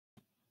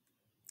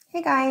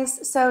Hey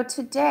guys, so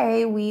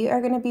today we are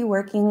going to be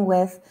working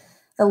with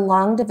the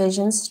long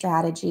division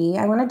strategy.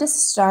 I wanted to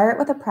start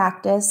with a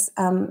practice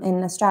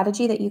in a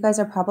strategy that you guys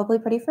are probably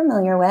pretty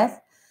familiar with.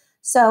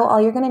 So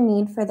all you're going to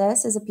need for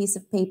this is a piece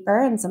of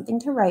paper and something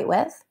to write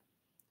with.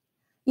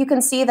 You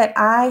can see that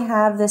I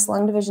have this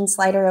long division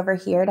slider over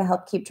here to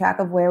help keep track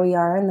of where we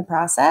are in the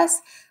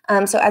process.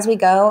 So as we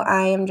go,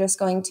 I am just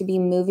going to be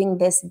moving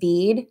this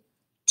bead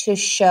to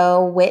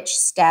show which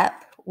step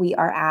we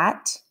are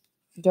at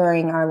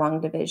during our long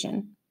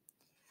division.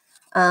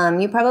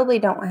 You probably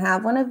don't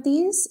have one of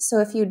these, so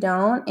if you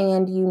don't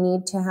and you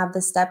need to have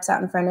the steps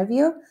out in front of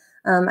you,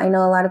 I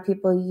know a lot of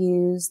people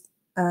use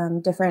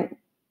different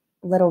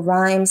little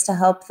rhymes to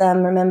help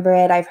them remember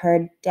it. I've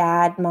heard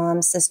dad,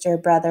 mom, sister,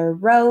 brother,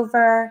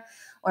 rover,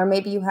 or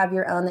maybe you have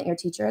your own that your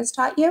teacher has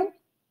taught you.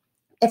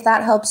 If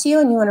that helps you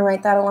and you want to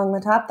write that along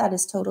the top, that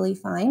is totally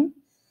fine.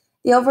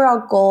 The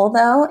overall goal,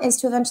 though, is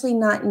to eventually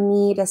not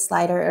need a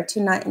slider or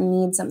to not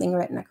need something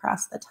written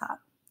across the top.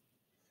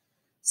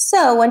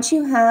 So once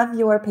you have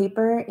your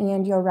paper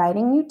and your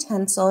writing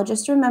utensil,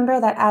 just remember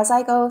that as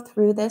I go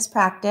through this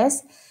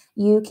practice,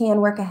 you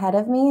can work ahead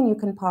of me and you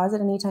can pause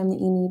at any time that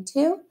you need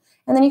to.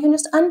 And then you can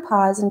just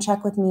unpause and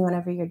check with me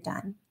whenever you're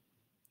done.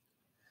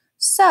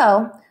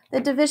 So the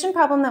division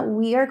problem that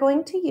we are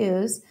going to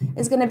use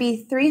is going to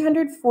be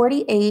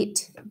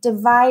 348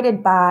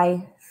 divided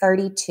by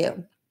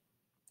 32.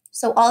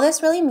 So all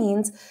this really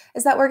means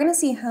is that we're going to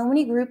see how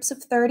many groups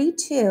of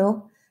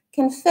 32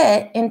 can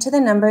fit into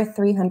the number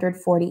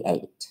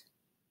 348.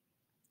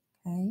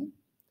 Okay.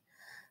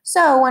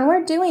 So when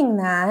we're doing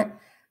that,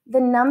 the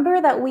number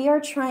that we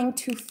are trying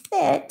to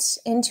fit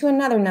into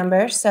another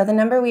number, so the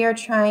number we are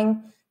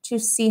trying to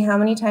see how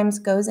many times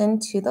goes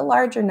into the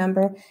larger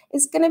number,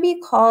 is going to be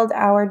called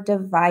our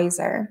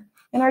divisor.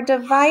 And our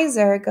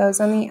divisor goes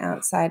on the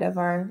outside of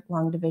our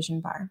long division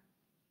bar.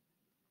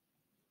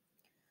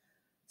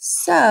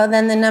 So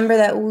then the number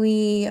that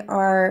we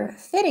are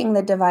fitting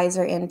the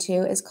divisor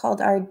into is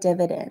called our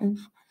dividend.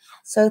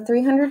 So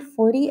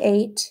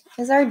 348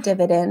 is our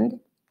dividend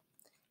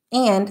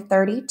and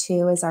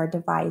 32 is our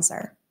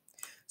divisor.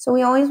 So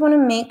we always want to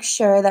make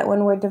sure that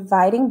when we're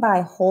dividing by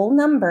whole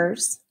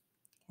numbers,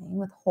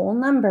 with whole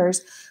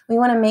numbers, we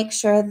want to make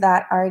sure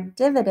that our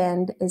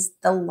dividend is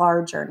the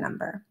larger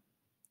number.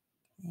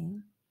 Okay.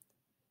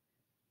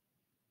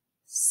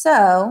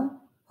 So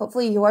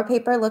hopefully your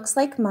paper looks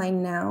like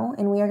mine now,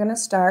 and we are going to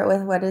start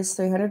with what is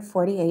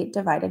 348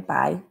 divided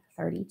by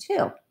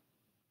 32.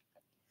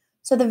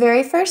 So the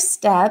very first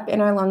step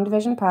in our long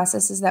division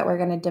process is that we're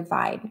going to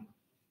divide.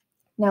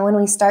 Now when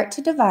we start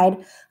to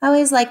divide, I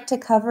always like to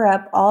cover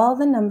up all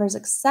the numbers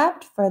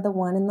except for the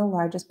one in the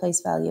largest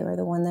place value, or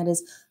the one that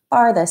is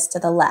farthest to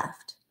the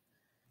left.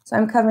 So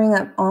I'm covering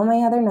up all my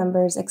other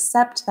numbers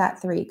except that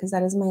 3, because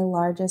that is my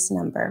largest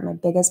number, my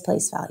biggest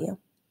place value.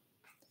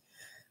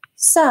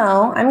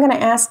 So I'm going to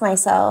ask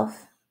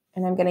myself,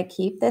 and I'm going to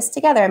keep this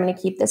together. I'm going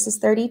to keep this as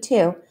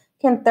 32.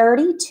 Can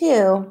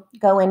 32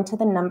 go into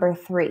the number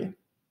 3?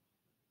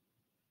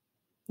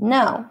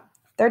 No,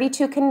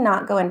 32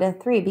 cannot go into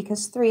 3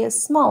 because 3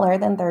 is smaller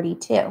than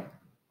 32.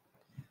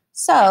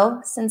 So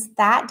since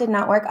that did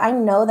not work, I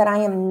know that I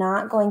am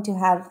not going to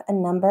have a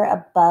number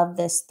above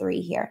this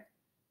 3 here.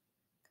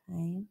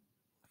 Okay.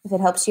 If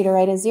it helps you to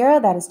write a 0,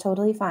 that is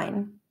totally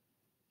fine.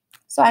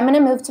 So I'm going to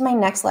move to my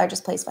next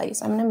largest place value.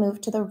 So I'm going to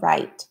move to the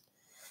right.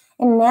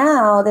 And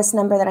now this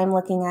number that I'm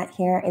looking at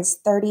here is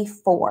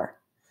 34.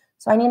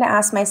 So I need to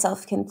ask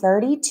myself, can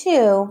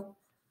 32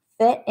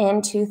 fit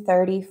into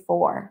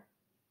 34?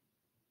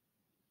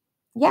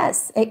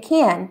 Yes, it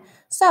can.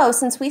 So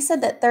since we said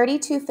that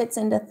 32 fits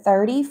into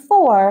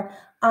 34,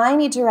 I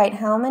need to write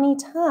how many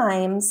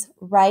times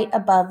right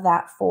above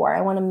that 4.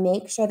 I want to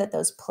make sure that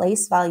those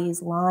place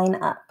values line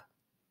up.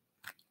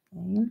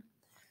 Okay.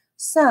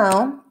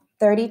 So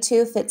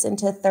 32 fits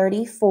into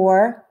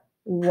 34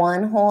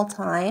 one whole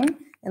time.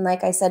 And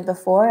like I said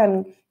before,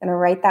 I'm going to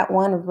write that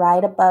 1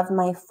 right above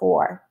my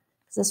 4.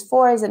 Because this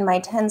 4 is in my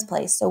tens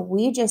place. So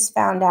we just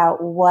found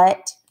out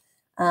what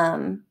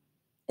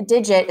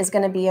digit is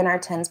going to be in our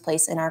tens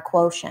place in our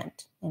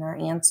quotient, in our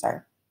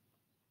answer.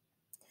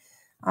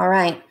 All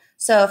right.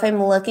 So if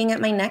I'm looking at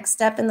my next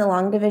step in the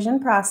long division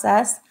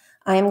process,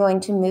 I am going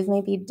to move my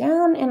bead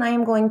down and I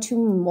am going to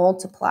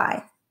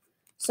multiply.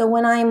 So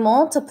when I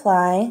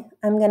multiply,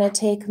 I'm going to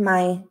take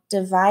my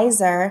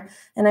divisor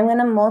and I'm going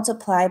to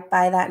multiply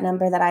by that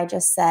number that I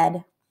just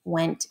said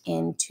went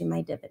into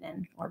my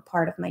dividend, or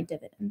part of my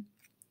dividend.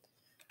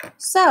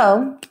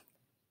 So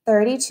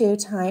 32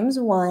 times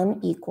 1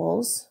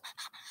 equals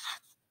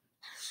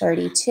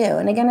 32.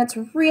 And again, it's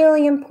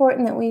really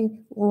important that we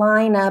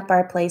line up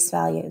our place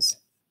values.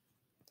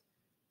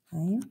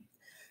 Okay.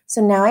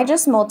 So now I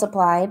just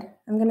multiplied.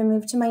 I'm going to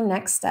move to my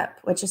next step,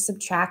 which is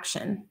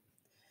subtraction.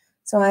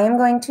 So I am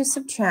going to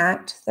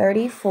subtract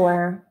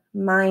 34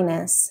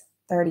 minus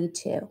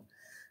 32.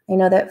 I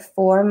know that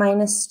 4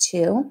 minus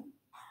 2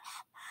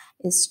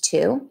 is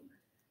 2.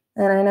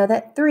 And I know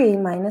that 3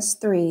 minus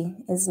 3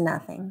 is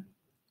nothing.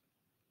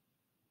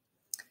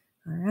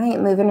 All right,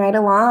 moving right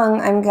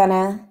along, I'm going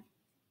to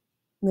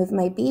Move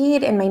my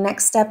bead, and my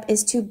next step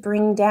is to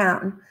bring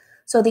down.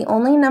 So the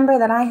only number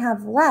that I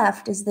have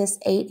left is this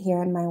 8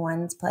 here in my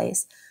ones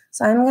place.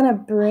 So I'm going to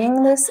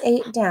bring this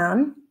 8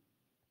 down.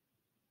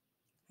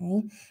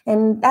 Okay.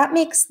 And that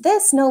makes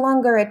this no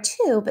longer a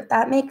 2, but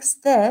that makes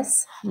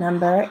this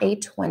number a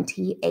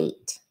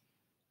 28.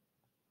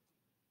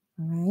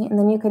 All right, and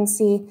then you can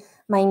see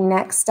my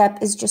next step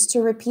is just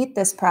to repeat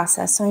this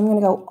process. So I'm going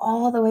to go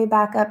all the way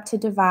back up to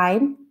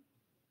divide.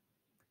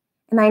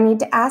 And I need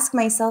to ask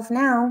myself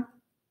now,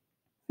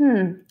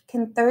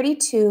 can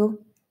 32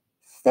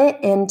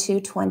 fit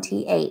into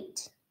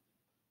 28?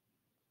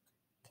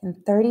 Can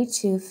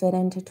 32 fit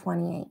into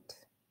 28?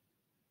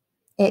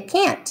 It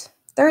can't.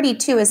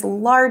 32 is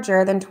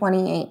larger than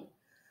 28.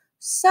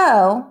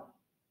 So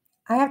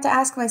I have to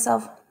ask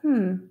myself,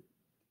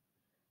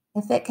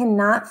 if it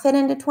cannot fit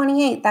into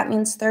 28, that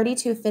means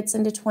 32 fits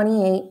into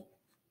 28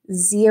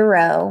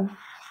 0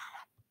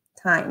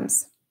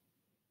 times.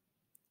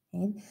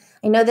 Okay.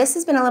 I know this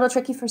has been a little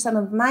tricky for some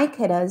of my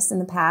kiddos in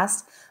the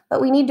past,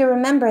 but we need to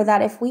remember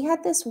that if we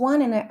had this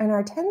 1 in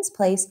our tens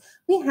place,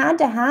 we had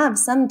to have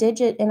some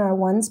digit in our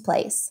ones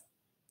place.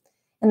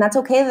 And that's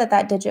okay that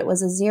that digit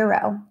was a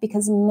 0,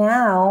 because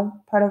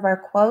now part of our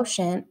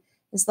quotient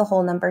is the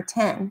whole number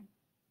 10.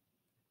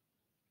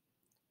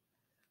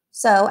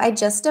 So I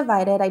just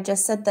divided. I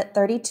just said that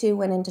 32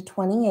 went into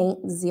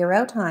 28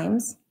 0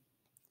 times.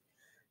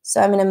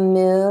 So I'm going to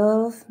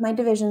move my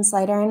division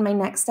slider, and my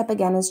next step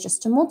again is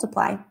just to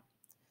multiply.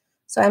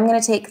 So I'm going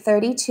to take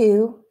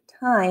 32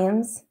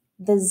 times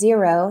the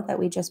 0 that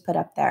we just put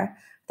up there.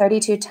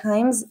 32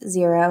 times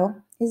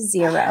 0 is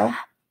 0.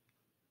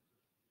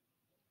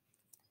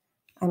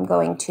 I'm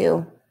going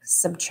to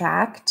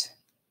subtract.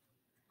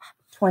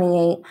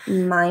 28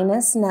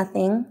 minus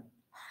nothing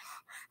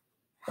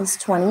is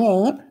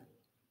 28.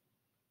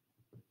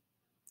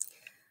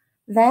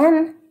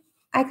 Then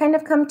I kind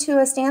of come to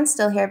a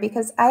standstill here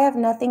because I have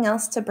nothing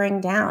else to bring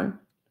down.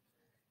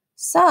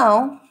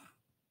 So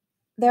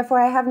therefore,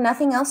 I have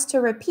nothing else to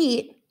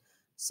repeat.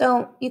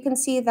 So you can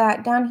see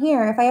that down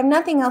here, if I have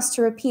nothing else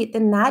to repeat,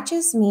 then that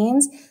just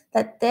means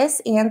that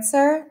this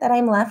answer that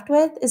I'm left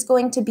with is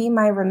going to be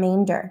my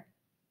remainder.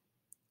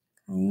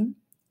 Okay.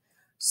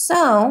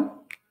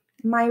 So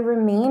my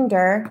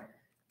remainder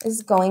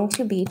is going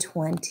to be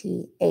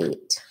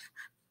 28.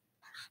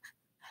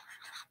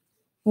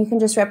 You can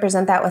just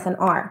represent that with an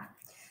R.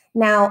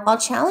 Now, I'll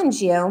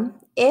challenge you,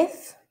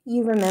 if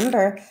you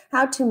remember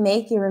how to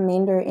make your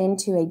remainder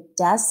into a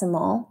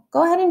decimal,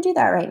 go ahead and do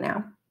that right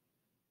now.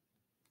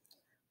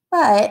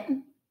 But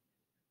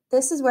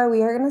this is where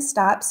we are going to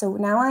stop. So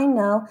now I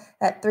know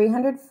that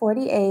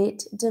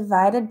 348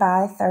 divided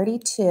by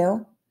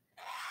 32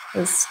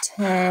 is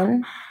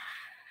 10,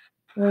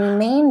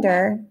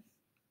 remainder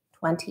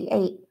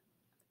 28.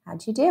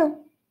 How'd you do?